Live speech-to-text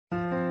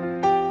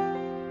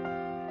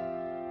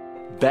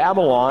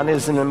Babylon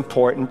is an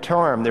important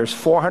term. There's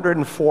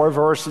 404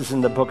 verses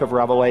in the book of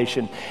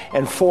Revelation,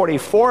 and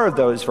 44 of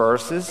those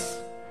verses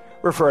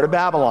refer to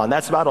Babylon.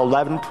 That's about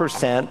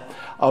 11%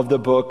 of the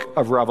book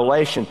of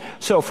Revelation.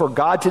 So for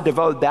God to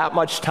devote that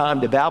much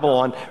time to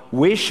Babylon,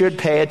 we should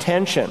pay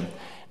attention.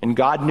 And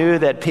God knew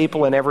that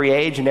people in every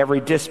age and every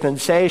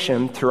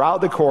dispensation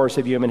throughout the course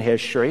of human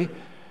history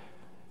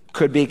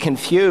could be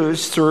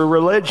confused through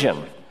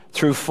religion,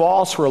 through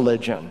false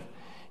religion.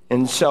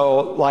 And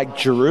so, like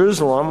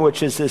Jerusalem,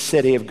 which is the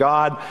city of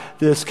God,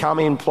 this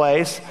coming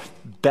place,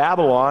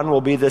 Babylon will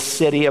be the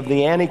city of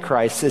the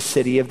Antichrist, the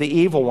city of the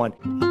evil one.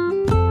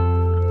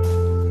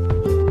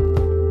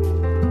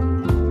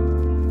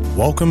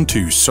 Welcome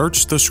to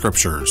Search the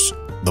Scriptures,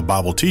 the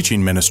Bible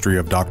teaching ministry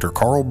of Dr.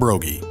 Carl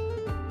Broggi,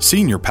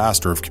 Senior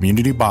Pastor of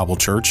Community Bible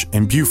Church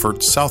in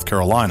Beaufort, South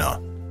Carolina.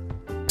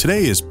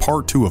 Today is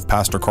part 2 of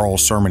Pastor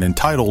Carl's sermon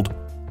entitled,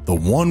 The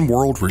One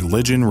World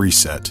Religion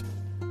Reset.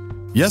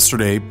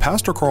 Yesterday,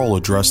 Pastor Carl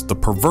addressed the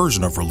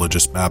perversion of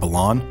religious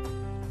Babylon,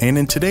 and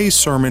in today's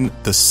sermon,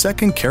 the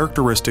second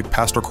characteristic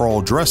Pastor Carl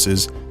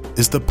addresses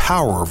is the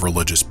power of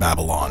religious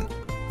Babylon.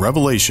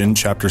 Revelation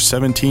chapter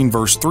 17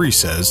 verse 3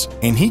 says,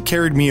 "And he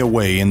carried me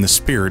away in the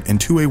spirit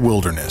into a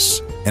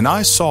wilderness, and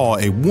I saw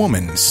a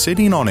woman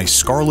sitting on a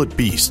scarlet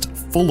beast,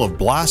 full of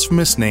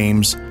blasphemous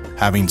names,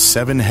 having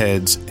 7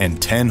 heads and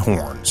 10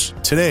 horns."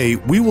 Today,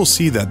 we will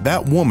see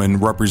that woman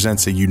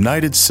represents a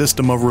united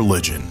system of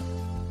religion.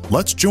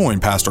 Let's join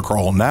Pastor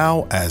Carl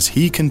now as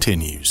he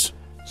continues.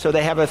 So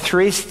they have a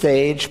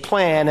 3-stage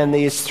plan, and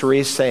these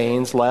 3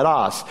 sayings led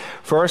us.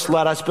 First,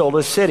 let us build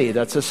a city.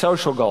 That's a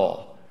social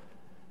goal.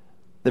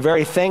 The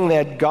very thing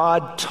that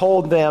God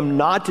told them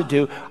not to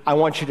do, I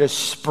want you to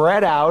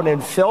spread out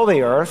and fill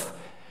the earth.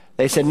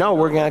 They said, no,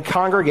 we're going to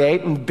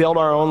congregate and build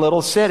our own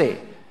little city.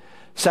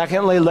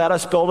 Secondly, let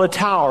us build a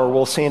tower.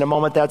 We'll see in a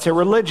moment that's a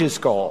religious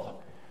goal.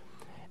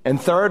 And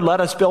third,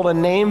 let us build a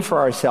name for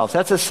ourselves.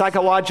 That's a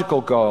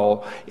psychological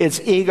goal. It's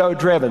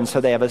ego-driven.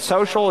 So they have a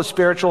social, a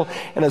spiritual,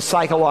 and a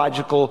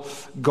psychological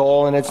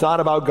goal. And it's not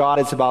about God,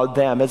 it's about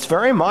them. It's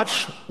very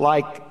much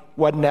like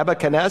what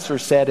Nebuchadnezzar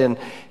said in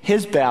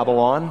his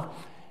Babylon.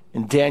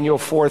 In Daniel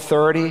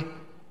 4:30,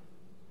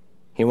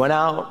 he went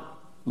out,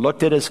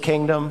 looked at his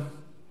kingdom,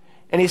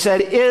 and he said,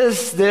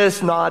 "Is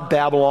this not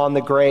Babylon the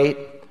Great,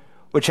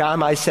 which I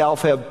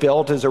myself have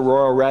built as a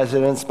royal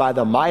residence by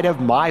the might of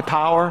my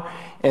power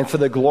and for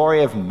the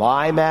glory of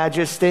my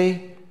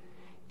majesty?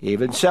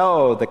 Even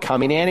so, the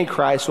coming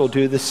Antichrist will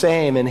do the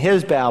same in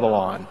his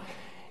Babylon.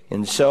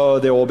 And so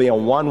there will be a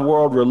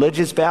one-world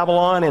religious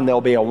Babylon, and there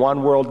will be a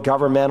one-world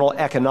governmental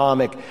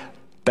economic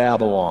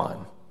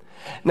Babylon."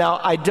 Now,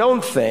 I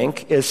don't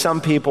think, as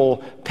some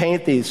people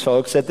paint these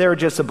folks, that they're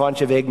just a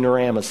bunch of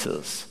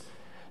ignoramuses.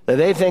 That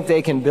they think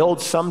they can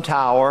build some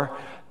tower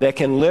that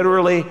can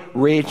literally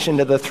reach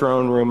into the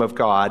throne room of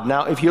God.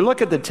 Now, if you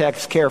look at the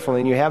text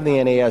carefully, and you have the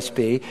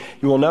NASB,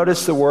 you will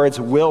notice the words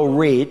will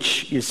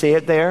reach. You see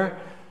it there?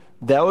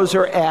 Those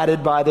are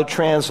added by the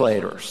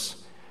translators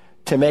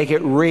to make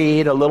it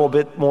read a little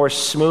bit more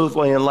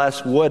smoothly and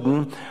less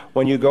wooden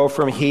when you go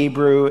from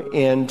Hebrew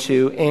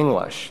into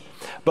English.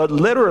 But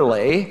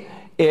literally,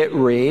 it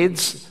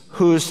reads,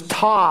 whose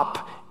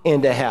top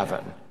into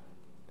heaven.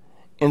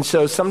 And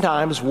so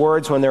sometimes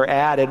words, when they're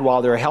added,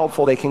 while they're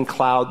helpful, they can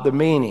cloud the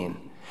meaning.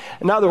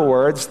 In other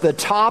words, the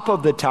top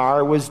of the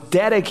tower was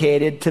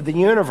dedicated to the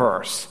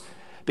universe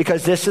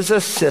because this is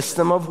a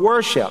system of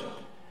worship.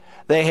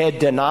 They had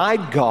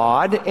denied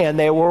God and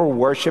they were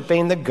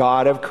worshiping the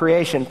God of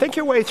creation. Think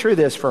your way through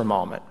this for a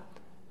moment.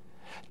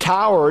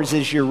 Towers,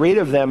 as you read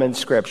of them in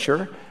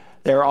Scripture,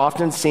 they're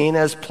often seen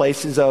as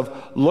places of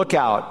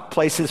lookout,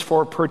 places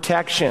for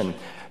protection,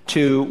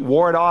 to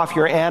ward off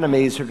your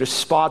enemies or to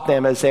spot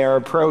them as they are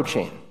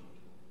approaching.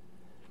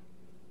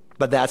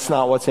 But that's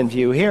not what's in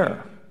view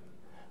here.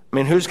 I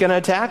mean, who's going to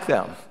attack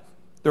them?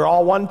 They're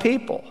all one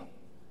people.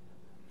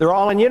 They're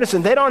all in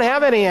unison. They don't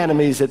have any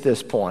enemies at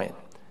this point.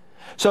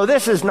 So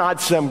this is not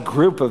some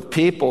group of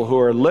people who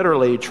are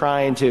literally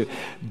trying to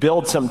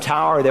build some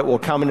tower that will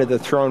come into the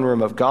throne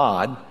room of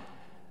God.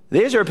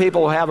 These are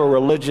people who have a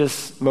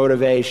religious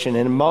motivation,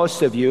 and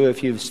most of you,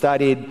 if you've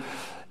studied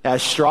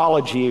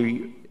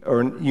astrology,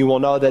 you will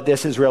know that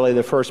this is really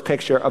the first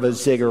picture of a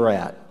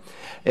ziggurat.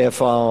 If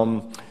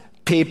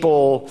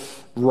people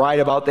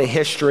write about the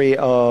history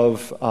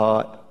of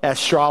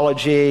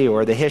astrology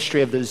or the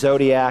history of the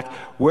zodiac,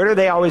 where do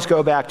they always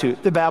go back to?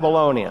 The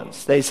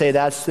Babylonians. They say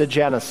that's the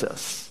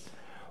Genesis.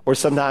 Or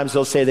sometimes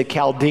they'll say the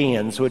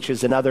Chaldeans, which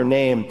is another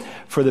name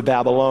for the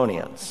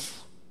Babylonians.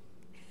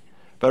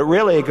 But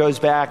really, it goes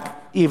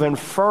back even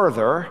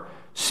further,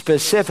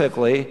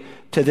 specifically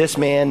to this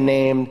man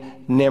named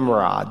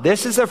Nimrod.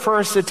 This is the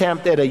first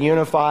attempt at a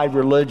unified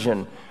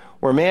religion,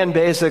 where man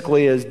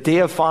basically is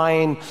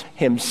deifying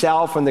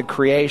himself and the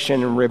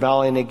creation and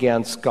rebelling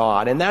against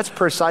God. And that's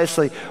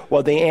precisely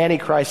what the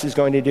Antichrist is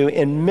going to do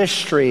in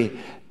Mystery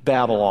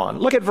Babylon.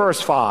 Look at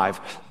verse 5.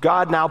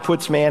 God now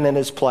puts man in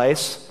his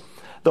place.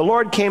 The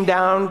Lord came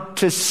down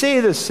to see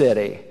the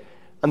city.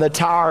 on the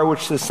tower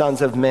which the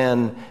sons of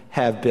men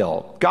have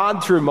built.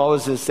 God, through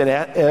Moses, in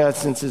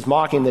essence, is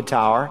mocking the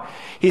tower.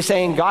 He's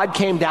saying God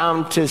came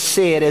down to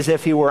see it as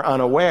if he were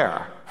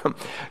unaware.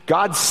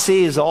 God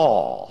sees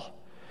all.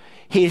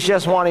 He's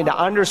just wanting to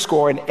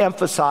underscore and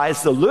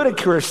emphasize the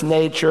ludicrous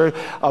nature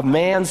of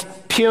man's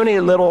puny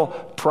little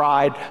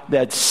pride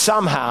that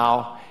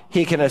somehow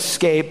he can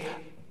escape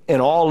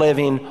an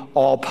all-living,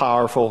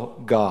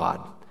 all-powerful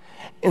God.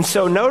 And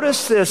so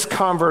notice this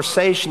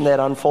conversation that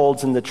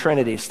unfolds in the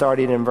Trinity,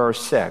 starting in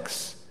verse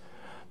 6.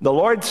 The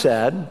Lord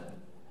said,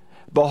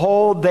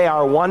 "Behold, they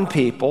are one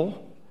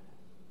people.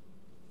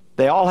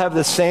 They all have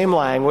the same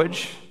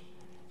language.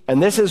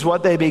 And this is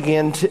what they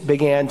began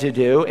to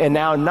do. And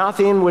now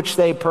nothing which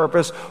they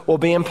purpose will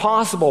be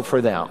impossible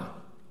for them."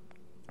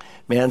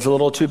 Man's a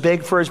little too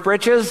big for his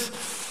britches,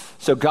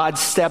 so God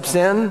steps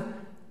in.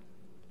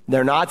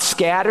 They're not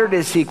scattered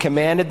as he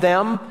commanded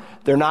them.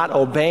 They're not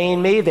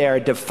obeying me. They are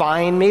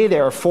defying me. They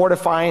are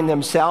fortifying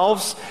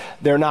themselves.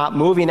 They're not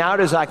moving out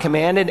as I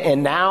commanded.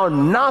 And now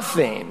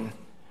nothing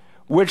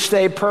which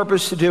they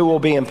purpose to do will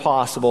be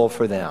impossible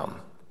for them.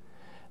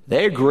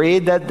 They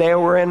agreed that they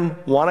were in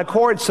one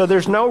accord. So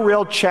there's no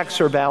real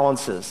checks or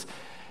balances.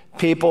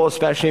 People,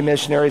 especially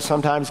missionaries,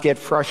 sometimes get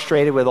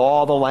frustrated with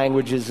all the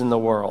languages in the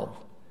world.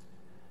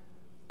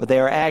 But they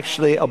are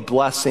actually a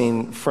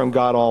blessing from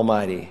God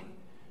Almighty.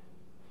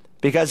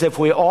 Because if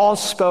we all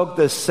spoke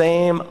the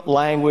same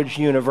language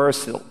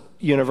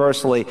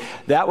universally,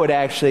 that would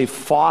actually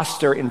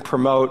foster and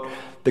promote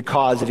the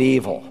cause of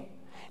evil.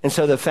 And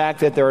so the fact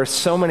that there are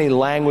so many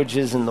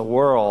languages in the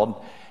world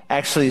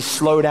actually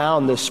slow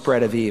down the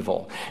spread of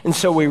evil. And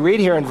so we read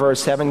here in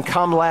verse 7,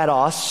 "Come, let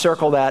us,"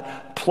 circle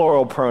that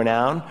plural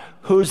pronoun.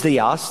 Who's the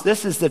us?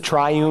 This is the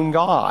triune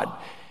God.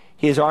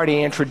 He has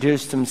already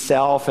introduced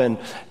himself in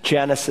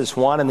Genesis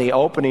 1 in the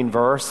opening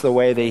verse, the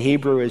way the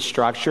Hebrew is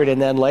structured.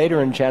 And then later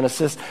in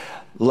Genesis,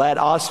 "Let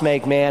us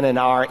make man in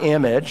our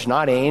image,"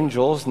 not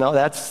angels. No,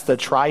 that's the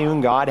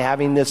triune God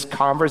having this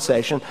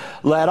conversation.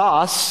 Let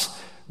us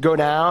go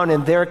down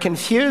and they're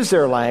confuse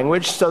their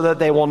language so that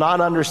they will not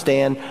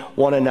understand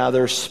one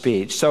another's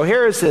speech. So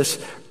here is this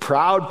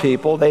proud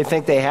people. They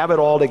think they have it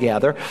all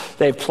together.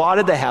 They've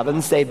plotted the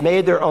heavens. They've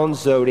made their own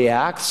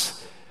zodiacs.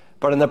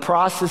 But in the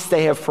process,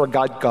 they have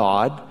forgot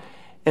God.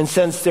 And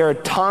since their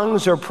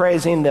tongues are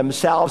praising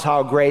themselves,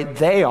 how great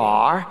they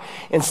are,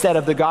 instead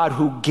of the God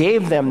who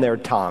gave them their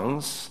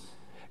tongues,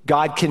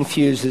 God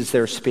confuses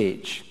their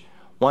speech.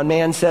 One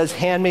man says,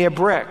 "Hand me a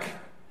brick."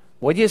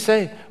 What do you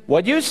say?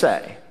 What do you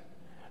say?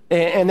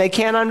 And they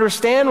can't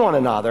understand one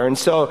another. And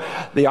so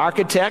the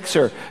architects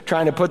are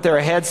trying to put their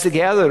heads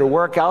together to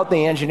work out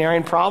the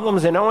engineering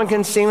problems, and no one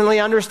can seemingly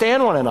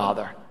understand one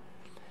another.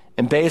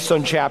 And based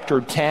on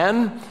chapter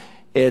 10,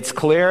 it's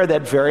clear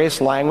that various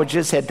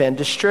languages had been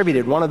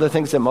distributed. One of the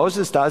things that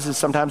Moses does is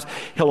sometimes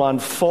he'll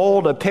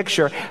unfold a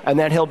picture and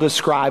then he'll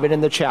describe it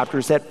in the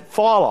chapters that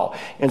follow.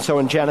 And so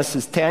in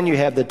Genesis 10, you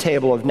have the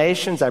Table of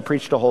Nations. I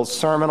preached a whole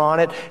sermon on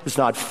it. It's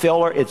not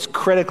filler. It's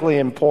critically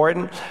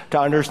important to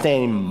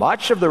understanding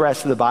much of the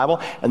rest of the Bible.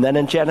 And then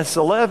in Genesis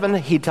 11,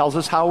 he tells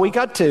us how we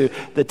got to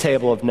the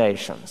Table of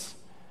Nations.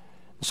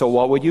 So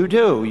what would you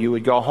do? You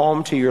would go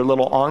home to your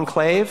little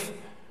enclave,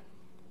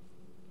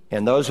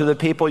 and those are the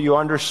people you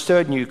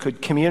understood and you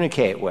could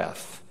communicate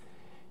with.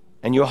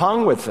 And you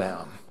hung with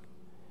them.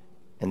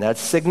 And that's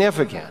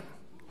significant.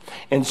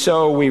 And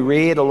so we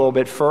read a little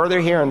bit further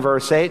here in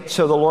verse 8.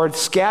 "So the Lord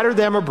scattered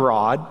them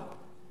abroad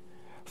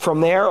from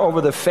there over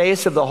the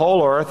face of the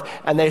whole earth,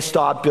 and they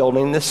stopped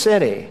building the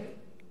city."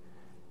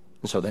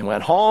 And so they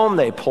went home,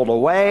 they pulled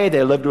away,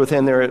 they lived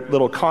within their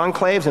little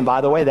conclaves. And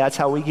by the way, that's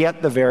how we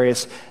get the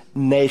various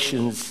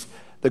nations,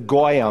 the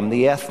goyim,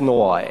 the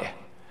ethnoi.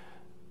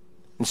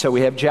 And so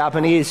we have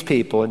Japanese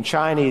people and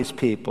Chinese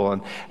people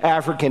and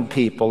African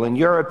people and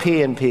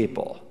European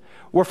people.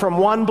 We're from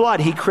one blood.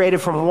 He created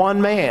from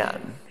one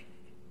man.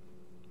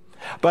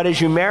 But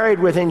as you married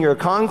within your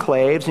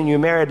conclaves and you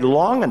married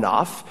long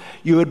enough,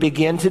 you would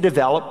begin to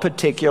develop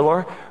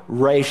particular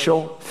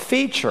racial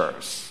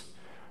features.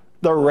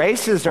 The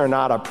races are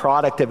not a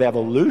product of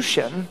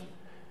evolution.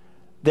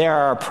 They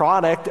are a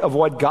product of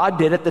what God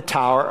did at the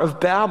Tower of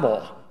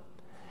Babel.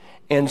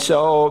 And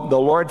so the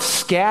Lord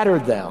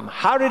scattered them.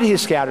 How did he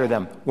scatter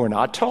them? We're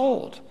not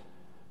told.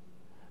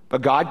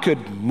 But God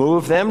could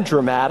move them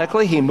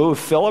dramatically. He moved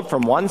Philip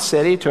from one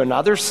city to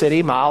another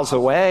city miles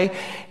away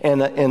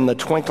in the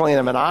twinkling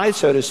of an eye,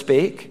 so to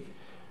speak.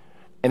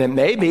 And it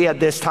may be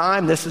at this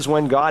time, this is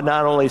when God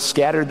not only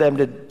scattered them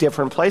to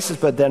different places,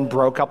 but then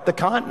broke up the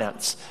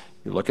continents.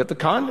 You look at the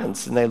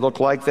continents, and they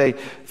look like they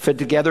fit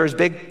together as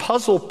big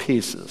puzzle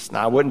pieces.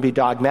 Now, I wouldn't be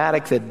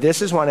dogmatic that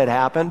this is when it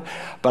happened,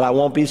 but I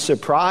won't be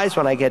surprised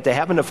when I get to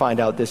heaven to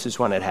find out this is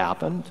when it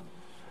happened.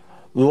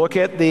 Look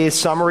at the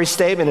summary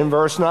statement in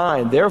verse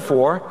 9.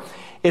 "Therefore,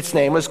 its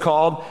name was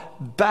called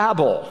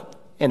Babel."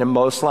 And in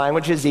most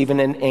languages, even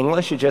in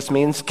English, it just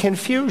means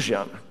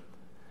confusion.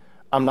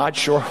 I'm not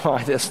sure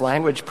why this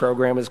language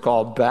program is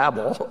called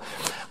Babel.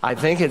 I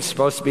think it's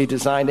supposed to be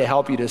designed to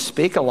help you to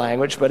speak a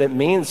language, but it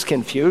means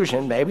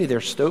confusion. Maybe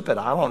they're stupid.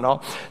 I don't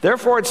know.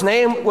 Therefore, its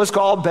name was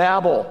called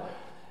Babel,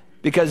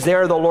 because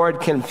there the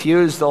Lord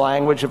confused the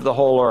language of the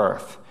whole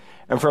earth.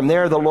 And from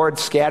there the Lord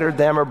scattered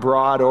them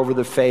abroad over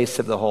the face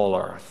of the whole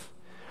earth.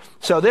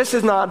 So this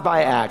is not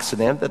by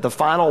accident that the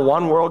final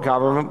one world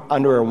government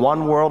under a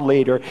one world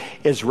leader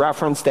is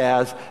referenced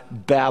as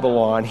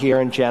Babylon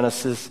here in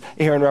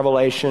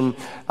Revelation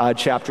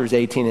chapters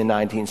 18 and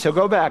 19. So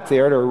go back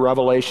there to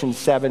Revelation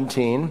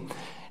 17,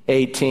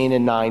 18,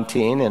 and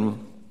 19,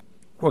 and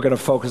we're going to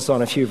focus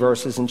on a few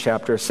verses in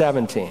chapter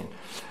 17.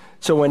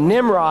 So when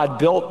Nimrod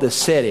built the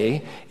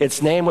city,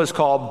 its name was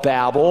called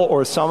Babel,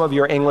 or some of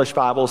your English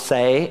Bibles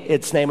say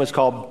its name was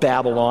called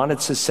Babylon.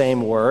 It's the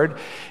same word.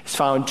 It's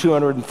found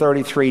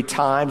 233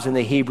 times in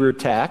the Hebrew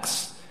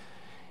text,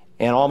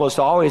 and almost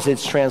always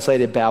it's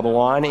translated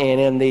Babylon.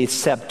 And in the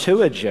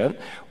Septuagint,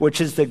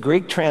 which is the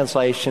Greek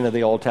translation of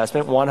the Old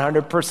Testament,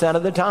 100%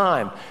 of the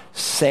time,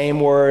 same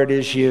word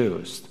is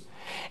used.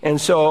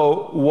 And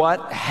so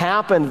what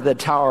happened to the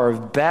Tower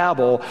of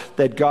Babel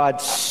that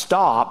God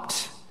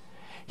stopped,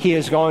 He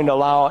is going to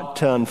allow it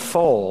to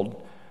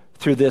unfold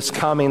through this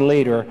coming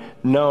leader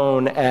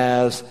known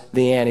as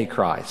the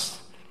Antichrist.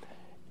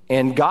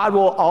 And God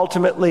will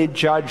ultimately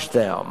judge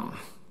them.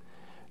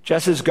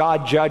 Just as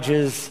God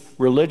judges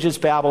religious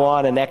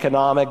Babylon and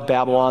economic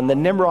Babylon, the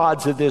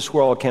Nimrods of this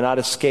world cannot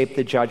escape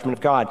the judgment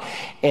of God.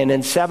 And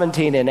in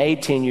 17 and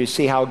 18, you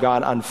see how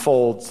God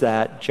unfolds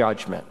that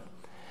judgment.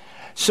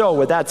 So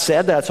with that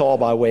said, that's all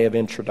by way of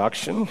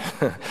introduction.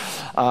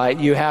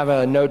 You have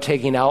a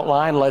note-taking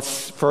outline.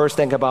 Let's first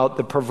think about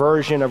the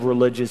perversion of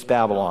religious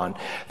Babylon.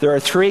 There are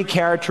three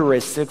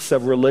characteristics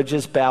of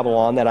religious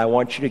Babylon that I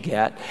want you to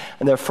get.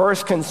 And the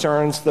first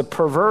concerns the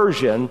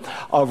perversion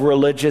of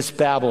religious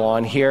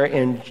Babylon here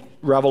in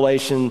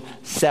Revelation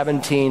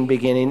 17,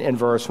 beginning in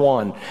verse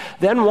 1.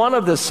 Then one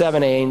of the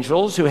seven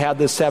angels who had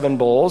the seven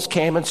bowls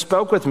came and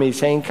spoke with me,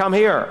 saying, "Come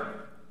here.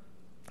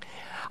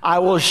 I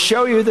will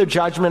show you the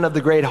judgment of the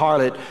great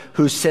harlot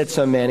who sits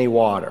on many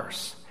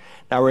waters."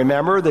 Now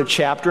remember, the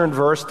chapter and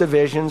verse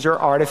divisions are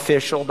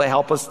artificial to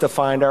help us to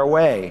find our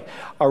way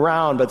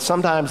around, but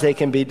sometimes they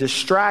can be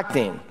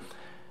distracting,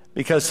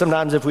 because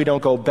sometimes if we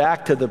don't go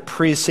back to the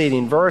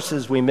preceding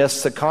verses, we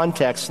miss the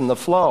context and the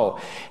flow.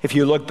 If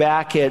you look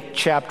back at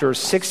chapter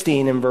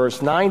 16 and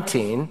verse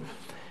 19,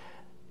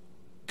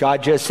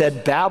 God just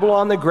said,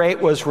 "Babylon the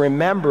Great was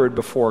remembered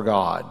before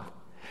God,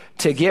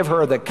 to give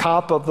her the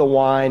cup of the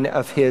wine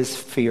of his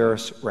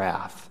fierce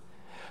wrath."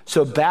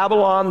 So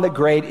Babylon the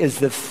Great is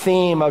the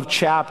theme of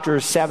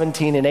chapters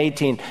 17 and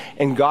 18,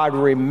 and God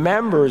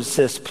remembers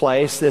this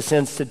place, this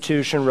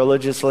institution,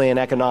 religiously and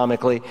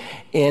economically,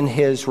 in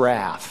his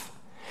wrath.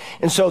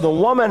 And so the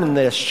woman in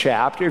this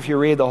chapter, if you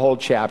read the whole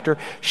chapter,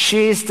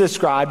 she's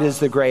described as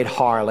the great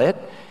harlot,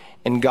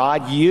 and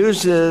God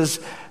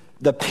uses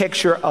the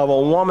picture of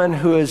a woman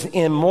who is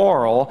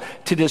immoral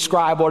to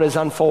describe what is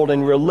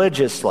unfolding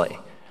religiously,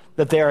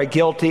 that they are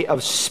guilty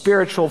of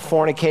spiritual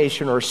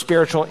fornication or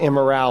spiritual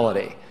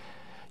immorality.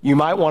 You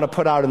might want to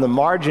put out in the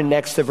margin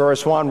next to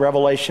verse 1,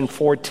 Revelation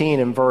 14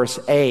 and verse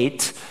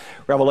 8.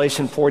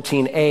 Revelation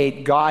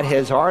 14:8, God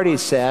has already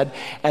said,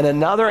 "And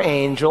another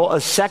angel, a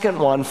second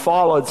one,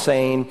 followed,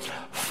 saying,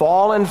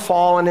 Fallen,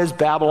 fallen is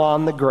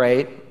Babylon the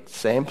Great,"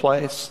 same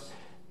place,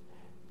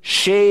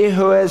 "she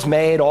who has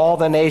made all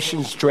the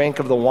nations drink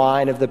of the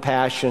wine of the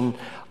passion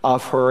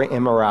of her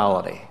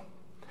immorality."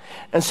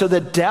 And so the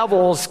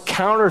devil's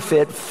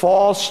counterfeit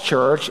false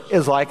church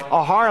is like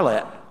a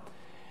harlot,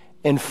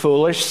 and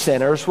foolish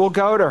sinners will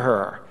go to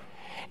her.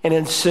 And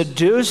in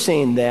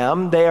seducing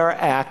them, they are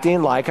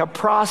acting like a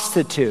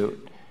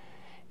prostitute.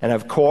 And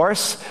of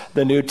course,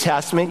 the New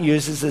Testament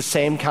uses the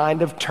same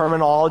kind of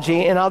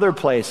terminology in other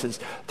places.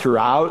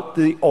 Throughout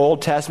the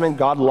Old Testament,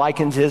 God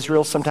likens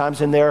Israel sometimes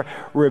in their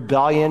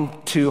rebellion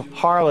to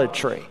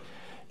harlotry.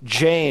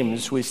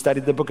 James, we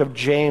studied the book of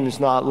James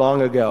not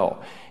long ago.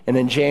 And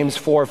in James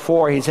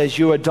 4:4, he says,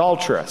 "You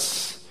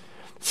adulteress."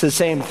 It's the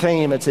same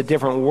theme. It's a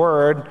different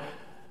word.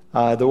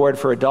 The word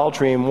for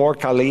adultery,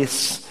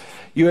 morkalis.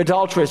 "You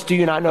adulteress, do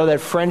you not know that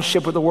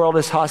friendship with the world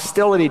is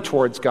hostility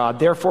towards God?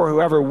 Therefore,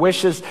 whoever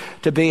wishes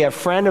to be a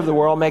friend of the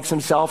world makes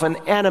himself an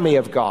enemy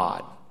of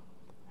God."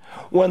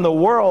 When the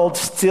world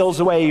steals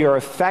away your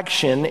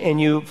affection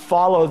and you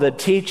follow the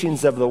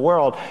teachings of the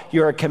world,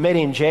 you're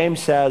committing,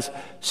 James says,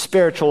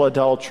 spiritual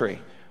adultery.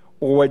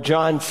 Or what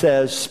John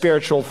says,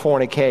 spiritual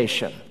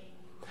fornication.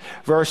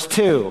 Verse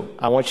 2,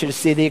 I want you to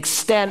see the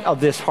extent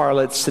of this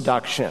harlot's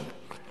seduction.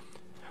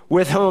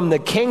 "With whom the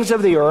kings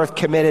of the earth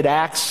committed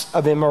acts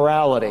of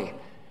immorality.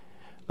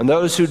 And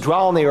those who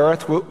dwell on the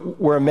earth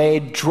were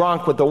made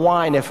drunk with the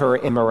wine of her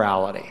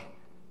immorality."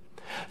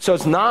 So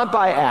it's not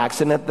by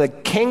accident the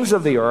kings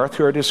of the earth,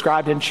 who are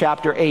described in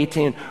chapter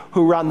 18,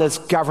 who run this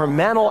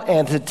governmental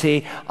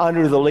entity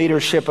under the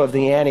leadership of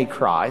the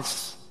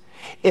Antichrist,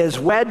 is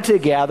wed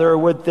together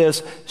with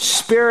this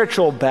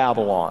spiritual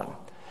Babylon.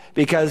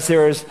 because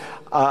there's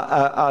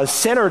a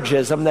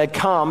synergism that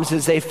comes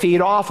as they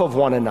feed off of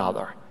one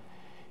another.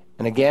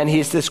 And again,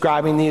 he's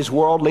describing these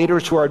world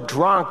leaders who are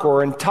drunk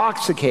or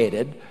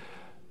intoxicated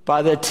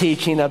by the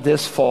teaching of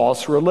this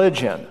false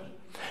religion.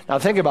 Now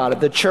think about it.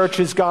 The church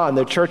is gone.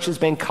 The church has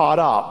been caught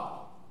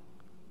up.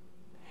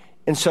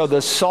 And so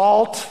the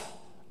salt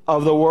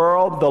of the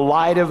world,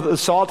 the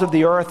salt of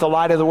the earth, the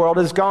light of the world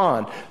is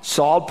gone.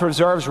 Salt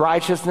preserves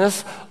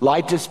righteousness.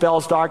 Light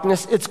dispels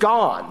darkness. It's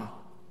gone.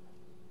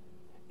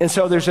 And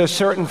so there's a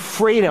certain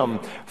freedom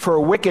for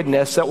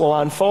wickedness that will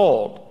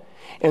unfold.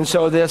 And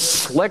so this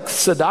slick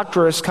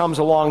seductress comes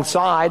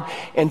alongside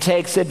and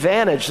takes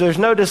advantage. There's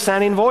no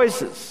dissenting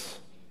voices.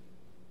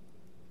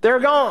 They're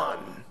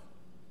gone.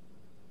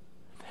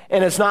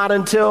 And it's not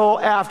until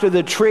after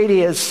the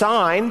treaty is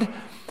signed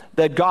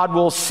that God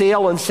will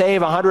seal and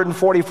save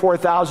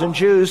 144,000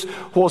 Jews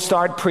who will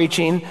start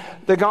preaching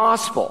the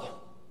gospel.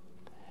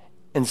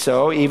 And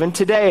so even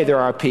today there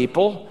are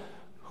people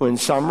who in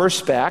some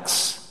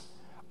respects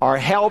are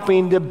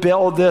helping to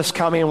build this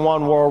coming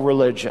one world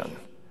religion.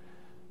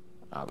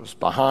 I was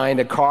behind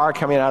a car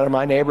coming out of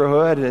my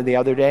neighborhood the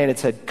other day, and it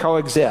said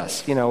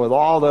coexist, with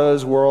all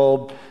those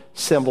world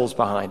symbols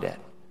behind it.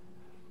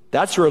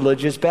 That's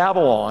religious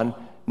Babylon,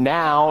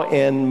 now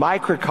in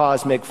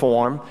microcosmic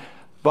form,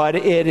 but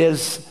it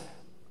is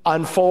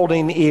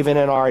unfolding even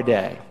in our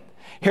day.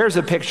 Here's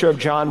a picture of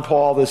John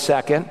Paul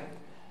II.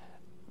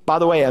 By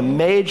the way, a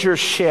major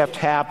shift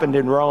happened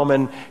in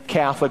Roman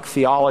Catholic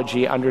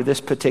theology under this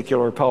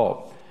particular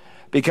pope,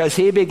 because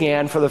he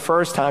began for the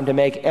first time to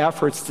make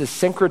efforts to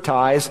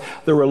syncretize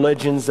the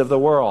religions of the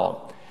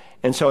world.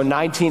 And so in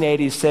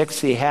 1986,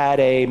 he had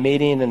a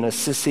meeting in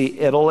Assisi,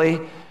 Italy,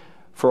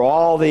 for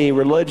all the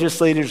religious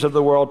leaders of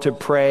the world to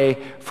pray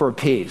for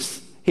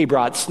peace. He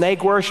brought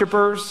snake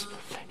worshipers,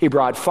 he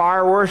brought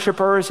fire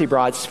worshipers, he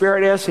brought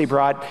spiritists, he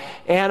brought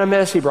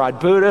animists, he brought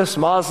Buddhists,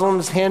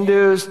 Muslims,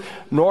 Hindus,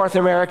 North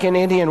American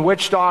Indian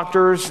witch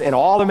doctors, and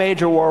all the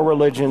major world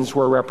religions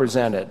were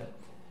represented.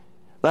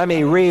 Let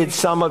me read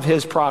some of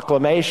his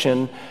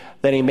proclamation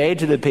that he made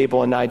to the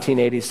people in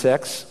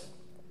 1986.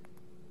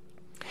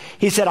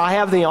 He said, "I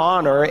have the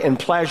honor and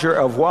pleasure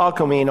of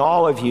welcoming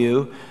all of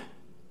you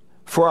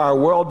for our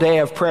World Day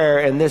of Prayer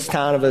in this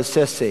town of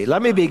Assisi.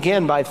 Let me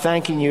begin by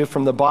thanking you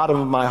from the bottom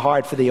of my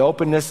heart for the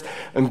openness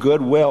and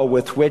goodwill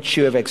with which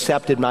you have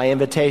accepted my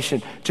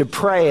invitation to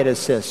pray at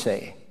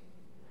Assisi.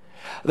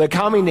 The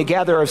coming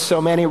together of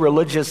so many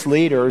religious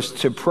leaders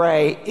to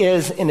pray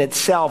is in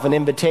itself an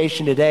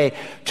invitation today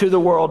to the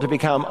world to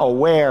become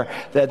aware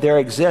that there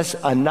exists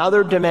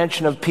another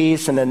dimension of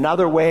peace and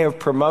another way of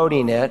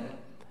promoting it,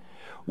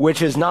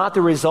 which is not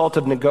the result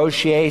of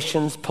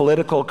negotiations,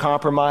 political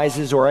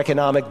compromises, or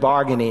economic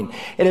bargaining.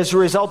 It is a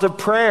result of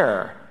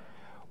prayer,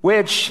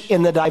 which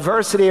in the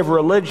diversity of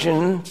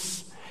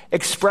religions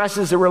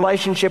expresses a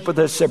relationship with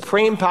a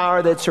supreme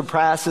power that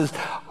surpasses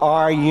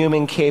our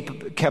human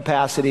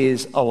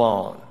capacities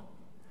alone."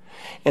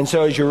 And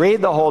so as you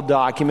read the whole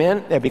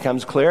document, it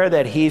becomes clear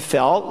that he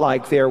felt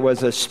like there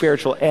was a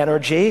spiritual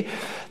energy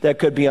that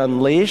could be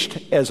unleashed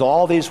as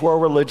all these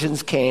world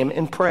religions came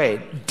and prayed.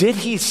 Did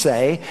he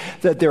say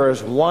that there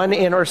is one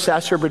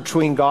intercessor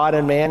between God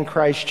and man,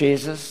 Christ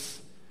Jesus?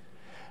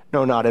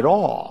 No, not at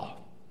all.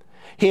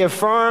 He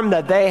affirmed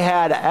that they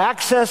had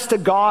access to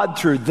God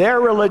through their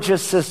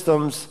religious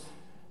systems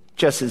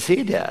just as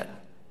he did.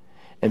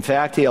 In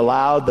fact, he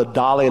allowed the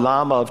Dalai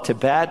Lama of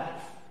Tibet,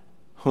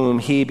 whom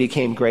he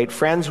became great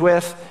friends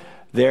with,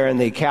 there in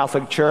the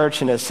Catholic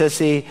Church in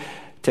Assisi,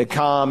 to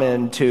come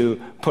and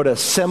to put a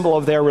symbol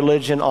of their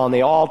religion on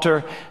the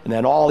altar, and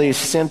then all these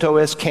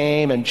Shintoists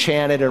came and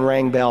chanted and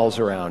rang bells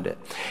around it.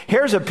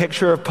 Here's a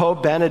picture of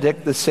Pope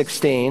Benedict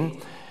XVI.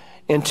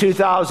 In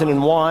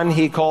 2001,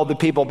 he called the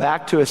people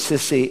back to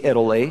Assisi,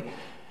 Italy.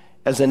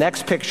 As the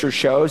next picture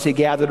shows, he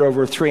gathered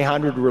over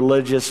 300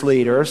 religious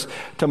leaders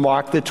to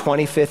mark the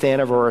 25th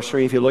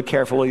anniversary. If you look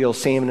carefully, you'll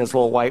see him in his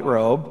little white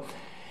robe.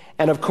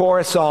 And of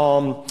course,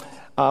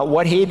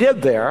 what he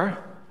did there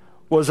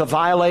was a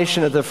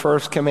violation of the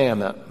first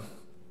commandment.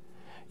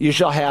 You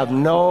shall have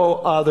no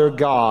other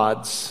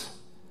gods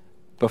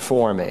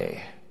before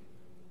me.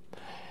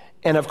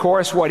 And of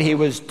course, what he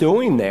was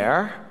doing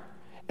there,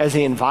 as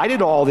he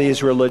invited all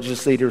these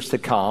religious leaders to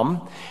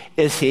come,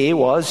 is he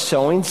was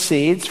sowing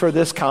seeds for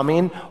this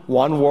coming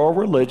one world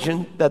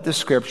religion that the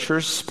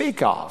scriptures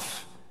speak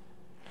of.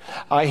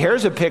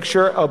 Here's a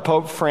picture of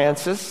Pope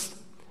Francis,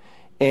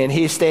 and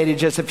he stated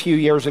just a few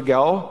years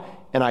ago,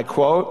 and I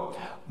quote,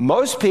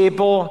 "Most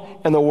people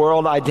in the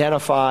world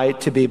identify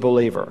to be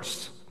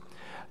believers.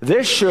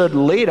 This should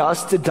lead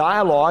us to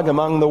dialogue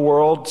among the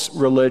world's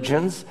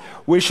religions.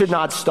 We should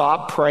not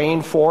stop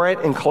praying for it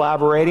and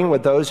collaborating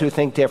with those who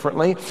think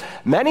differently.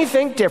 Many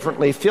think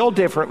differently, feel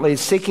differently,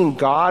 seeking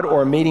God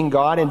or meeting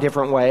God in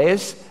different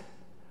ways.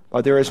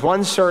 But there is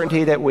one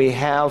certainty that we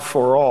have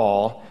for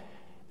all,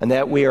 and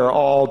that we are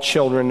all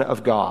children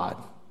of God."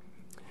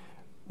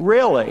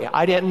 Really?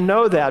 I didn't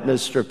know that,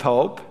 Mr.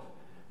 Pope.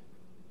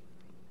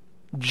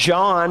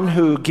 John,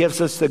 who gives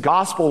us the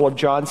Gospel of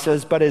John,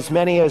 says, "But as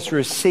many as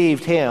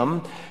received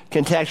him,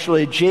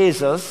 contextually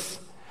Jesus.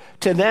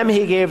 To them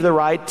he gave the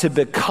right to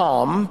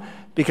become,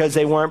 because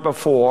they weren't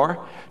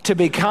before, to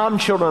become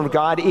children of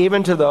God,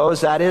 even to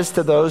those, that is,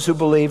 to those who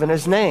believe in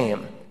his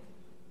name.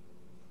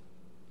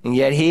 And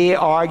yet he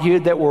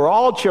argued that we're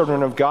all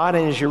children of God,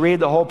 and as you read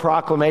the whole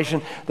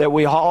proclamation, that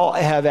we all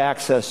have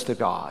access to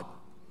God.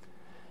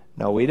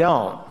 No, we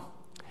don't.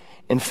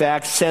 In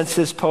fact, since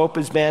this pope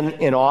has been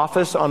in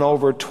office on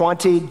over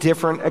 20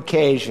 different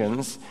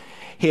occasions,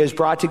 he has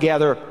brought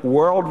together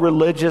world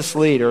religious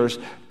leaders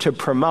to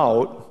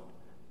promote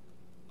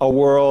a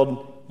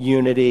world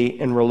unity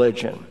in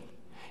religion.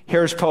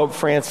 Here's Pope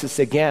Francis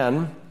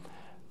again.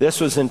 This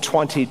was in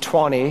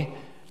 2020.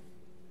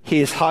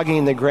 He's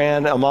hugging the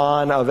Grand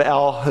Imam of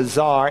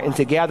Al-Azhar, and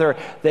together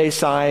they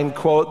signed,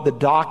 quote, the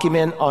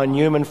document on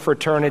human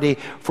fraternity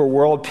for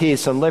world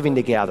peace and living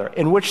together,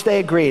 in which they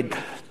agreed.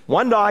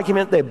 One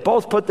document, they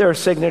both put their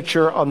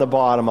signature on the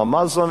bottom, a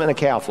Muslim and a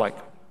Catholic.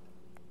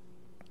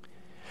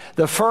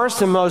 The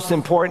first and most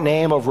important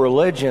aim of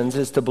religions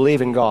is to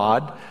believe in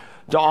God,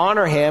 to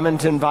honor him, and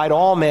to invite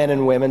all men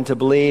and women to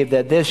believe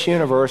that this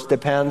universe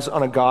depends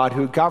on a God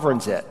who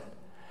governs it.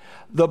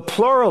 The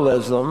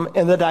pluralism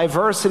and the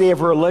diversity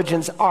of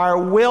religions are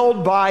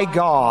willed by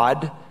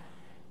God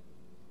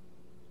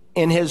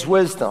in his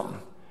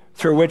wisdom,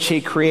 through which he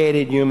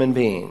created human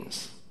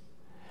beings.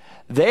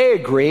 They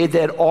agreed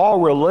that all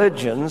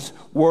religions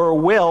were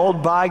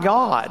willed by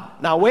God.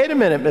 Now, wait a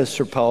minute,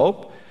 Mr.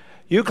 Pope.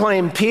 You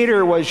claim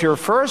Peter was your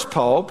first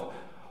pope.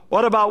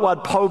 What about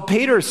what Pope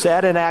Peter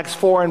said in Acts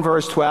 4 and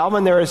verse 12?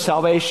 And there is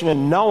salvation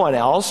in no one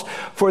else,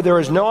 for there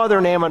is no other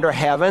name under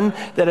heaven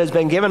that has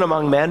been given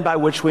among men by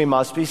which we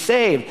must be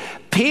saved.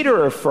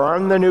 Peter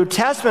affirmed, the New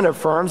Testament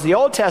affirms, the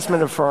Old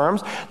Testament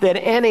affirms, that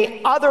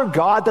any other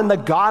God than the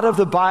God of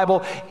the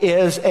Bible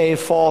is a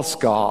false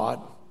God.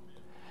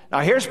 Now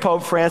here's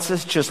Pope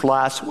Francis just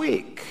last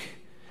week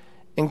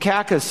in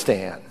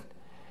Kakistan.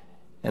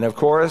 And of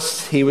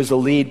course, he was the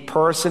lead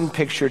person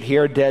pictured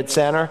here dead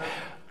center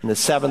in the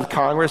 7th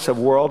Congress of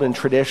World and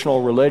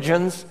Traditional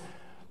Religions.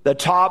 The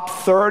top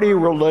 30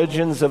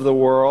 religions of the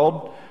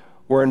world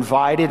were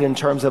invited in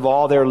terms of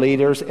all their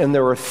leaders, and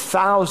there were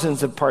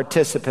thousands of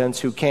participants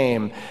who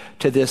came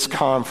to this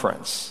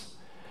conference.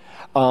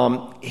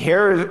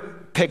 Here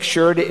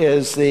pictured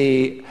is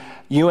the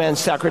UN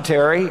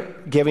secretary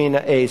giving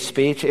a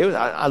speech.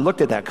 I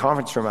looked at that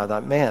conference room, I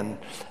thought, man,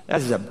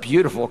 that is a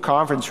beautiful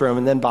conference room,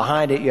 and then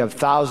behind it you have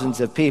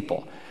thousands of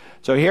people.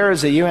 So here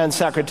is the UN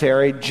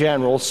Secretary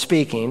General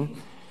speaking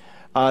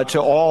to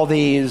all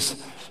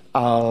these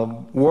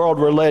world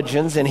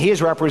religions, and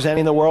he's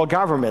representing the world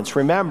governments.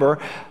 Remember,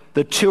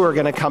 the two are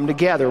going to come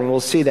together, and we'll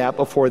see that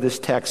before this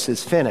text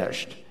is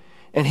finished.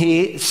 And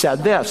he said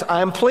this,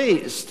 I am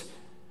pleased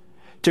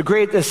to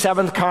greet the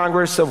 7th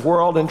Congress of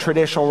World and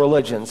Traditional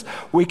Religions.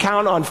 We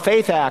count on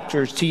faith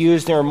actors to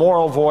use their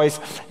moral voice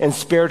and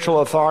spiritual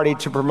authority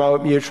to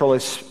promote mutual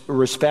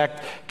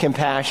respect,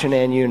 compassion,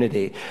 and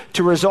unity,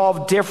 to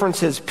resolve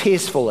differences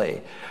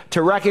peacefully,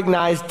 to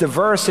recognize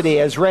diversity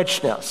as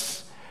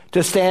richness,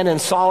 to stand in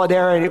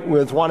solidarity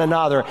with one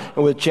another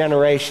and with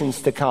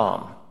generations to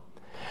come.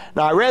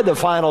 Now, I read the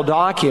final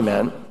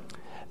document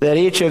that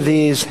each of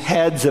these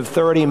heads of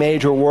 30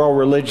 major world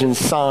religions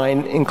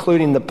signed,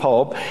 including the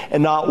Pope,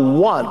 and not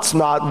once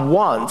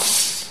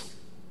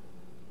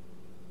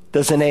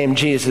does the name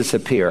Jesus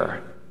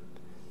appear.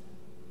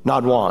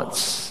 Not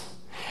once.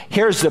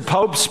 Here's the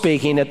Pope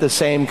speaking at the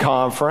same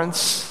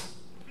conference,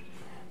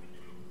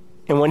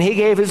 and when he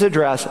gave his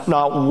address,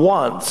 not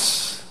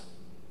once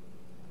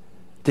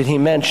did he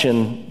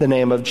mention the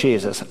name of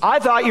Jesus. I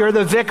thought you're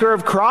the vicar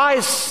of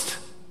Christ,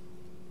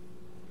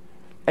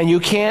 and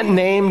you can't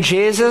name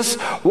Jesus?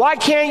 Why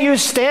can't you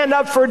stand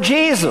up for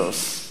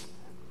Jesus?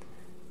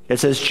 It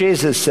says,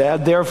 Jesus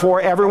said,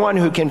 therefore everyone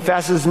who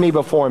confesses me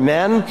before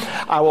men,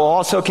 I will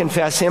also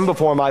confess him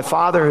before my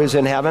Father who's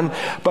in heaven.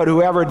 But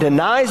whoever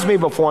denies me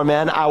before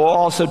men, I will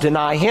also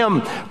deny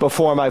him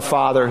before my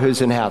Father who's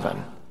in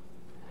heaven.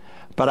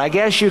 But I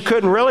guess you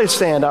couldn't really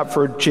stand up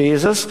for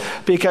Jesus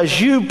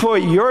because you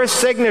put your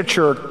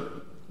signature,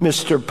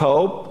 Mr.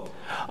 Pope,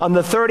 on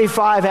the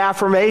 35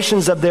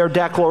 affirmations of their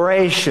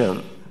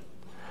declaration.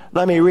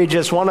 Let me read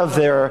just one of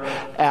their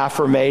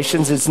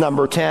affirmations. It's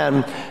number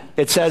 10.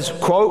 It says,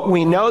 quote,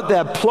 we note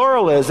that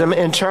pluralism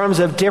in terms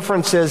of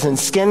differences in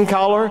skin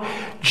color,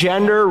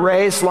 gender,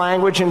 race,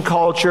 language, and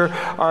culture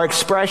are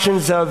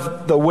expressions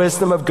of the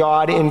wisdom of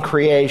God in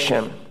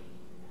creation.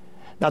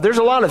 Now, there's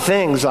a lot of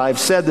things I've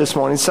said this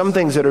morning, some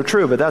things that are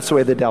true, but that's the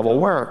way the devil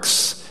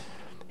works.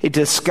 He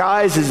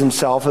disguises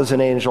himself as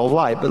an angel of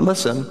light. But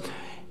listen,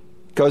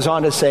 goes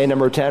on to say,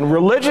 number 10,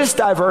 religious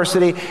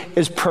diversity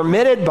is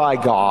permitted by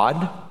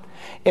God,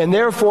 and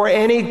therefore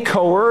any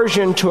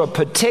coercion to a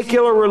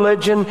particular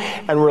religion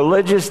and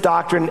religious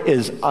doctrine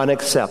is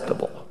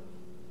unacceptable.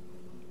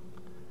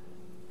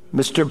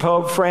 Mr.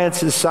 Pope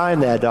Francis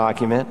signed that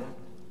document.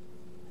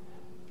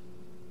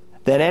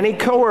 That any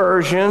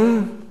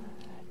coercion,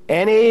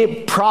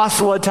 any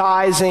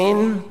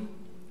proselytizing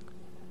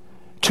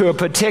to a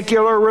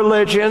particular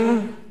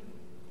religion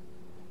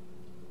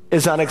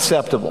is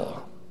unacceptable.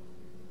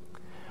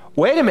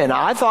 Wait a minute,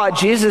 I thought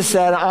Jesus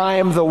said, I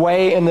am the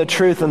way and the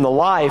truth and the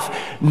life.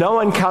 No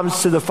one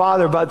comes to the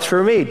Father but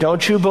through me.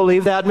 Don't you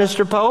believe that,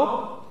 Mr.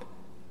 Pope?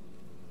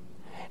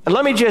 And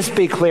let me just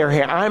be clear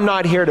here. I'm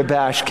not here to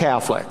bash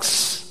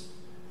Catholics.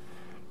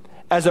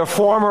 As a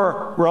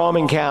former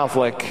Roman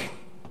Catholic,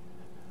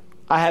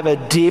 I have a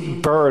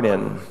deep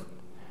burden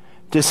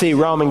to see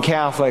Roman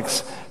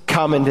Catholics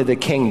come into the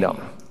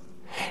kingdom.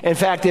 In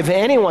fact, if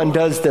anyone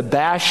does the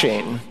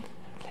bashing,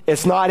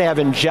 it's not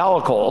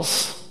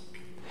evangelicals.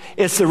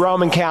 It's the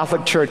Roman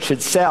Catholic Church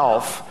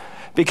itself,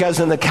 because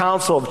in the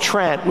Council of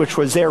Trent, which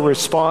was their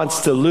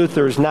response to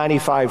Luther's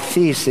 95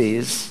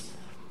 Theses,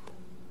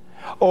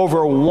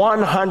 over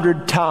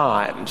 100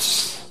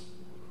 times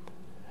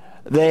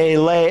they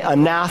lay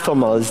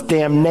anathemas,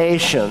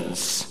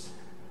 damnations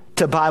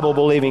to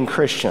Bible-believing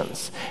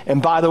Christians.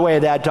 And by the way,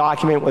 that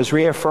document was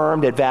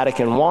reaffirmed at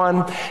Vatican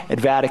I, at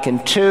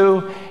Vatican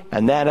II,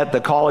 and then at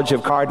the College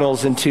of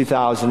Cardinals in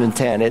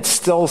 2010. It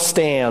still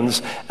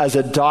stands as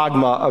a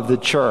dogma of the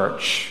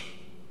church.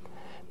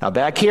 Now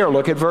back here,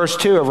 look at verse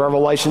 2 of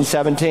Revelation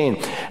 17.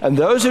 And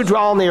those who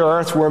dwell on the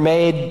earth were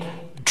made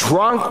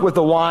drunk with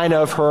the wine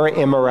of her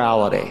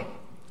immorality.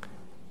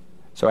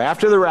 So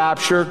after the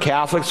rapture,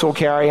 Catholics will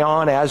carry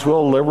on, as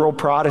will liberal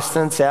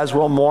Protestants, as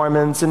will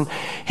Mormons and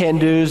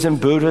Hindus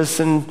and Buddhists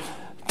and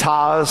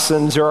Taoists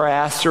and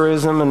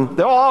Zoroastrianism, and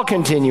they'll all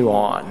continue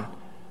on.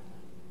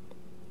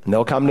 And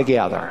they'll come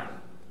together.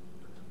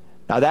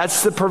 Now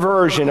that's the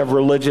perversion of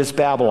religious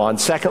Babylon.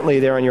 Secondly,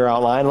 there in your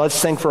outline,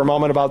 let's think for a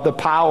moment about the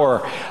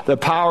power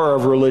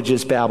of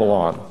religious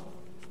Babylon.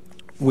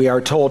 We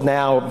are told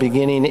now,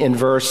 beginning in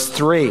verse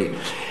 3,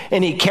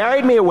 and he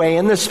carried me away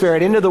in the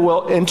spirit into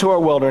a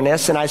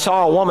wilderness, and I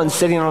saw a woman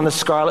sitting on a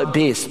scarlet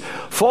beast,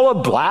 full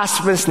of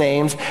blasphemous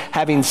names,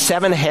 having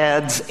 7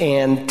 heads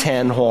and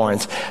 10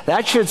 horns.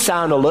 That should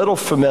sound a little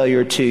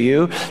familiar to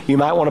you. You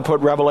might want to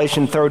put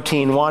Revelation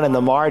 13:1 in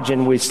the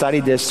margin. We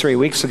studied this 3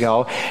 weeks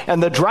ago.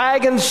 And the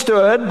dragon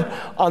stood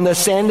on the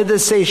sand of the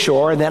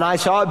seashore, and then I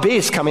saw a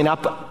beast coming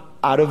up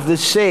out of the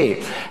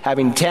sea,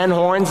 having 10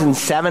 horns and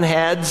 7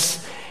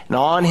 heads, and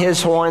on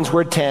his horns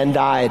were 10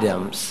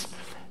 diadems.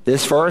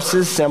 This verse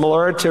is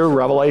similar to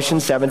Revelation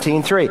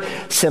 17:3.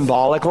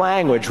 Symbolic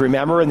language.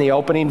 Remember in the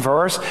opening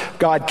verse,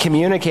 God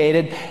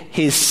communicated,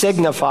 He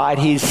signified,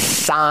 He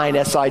signed,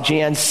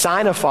 S-I-G-N,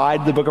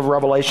 signified the book of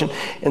Revelation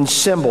in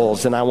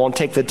symbols. And I won't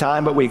take the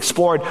time, but we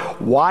explored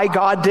why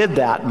God did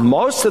that.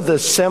 Most of the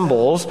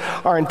symbols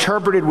are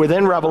interpreted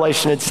within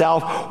Revelation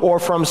itself or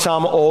from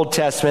some Old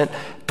Testament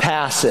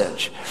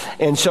passage.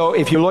 And so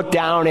if you look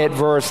down at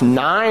verse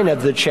 9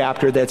 of the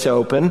chapter that's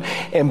open,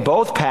 in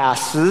both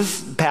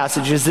passages,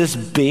 this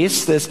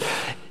beast, this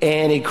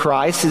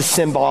Antichrist, is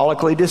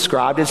symbolically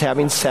described as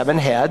having 7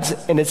 heads,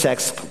 and its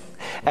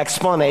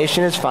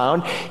explanation is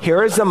found.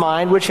 Here is the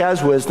mind which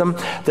has wisdom.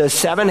 The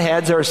 7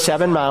 heads are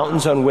 7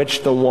 mountains on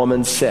which the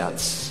woman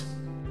sits.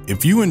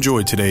 If you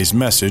enjoyed today's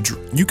message,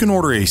 you can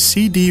order a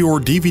CD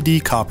or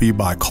DVD copy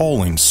by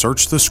calling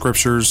Search the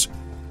Scriptures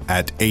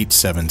at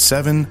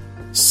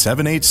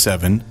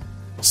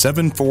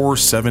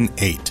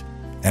 877-787-7478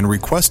 and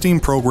requesting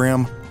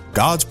program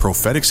God's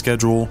Prophetic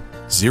Schedule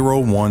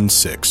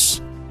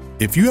 016.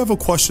 If you have a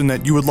question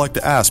that you would like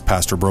to ask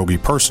Pastor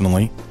Broggi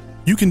personally,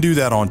 you can do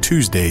that on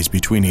Tuesdays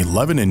between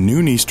 11 and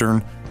noon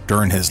Eastern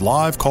during his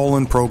live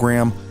call-in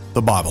program,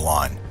 The Bible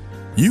Line.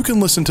 You can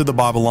listen to The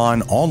Bible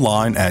Line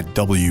online at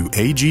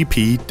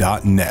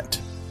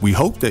wagp.net. We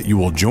hope that you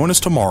will join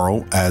us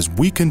tomorrow as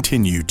we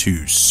continue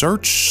to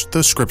search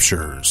the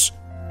Scriptures.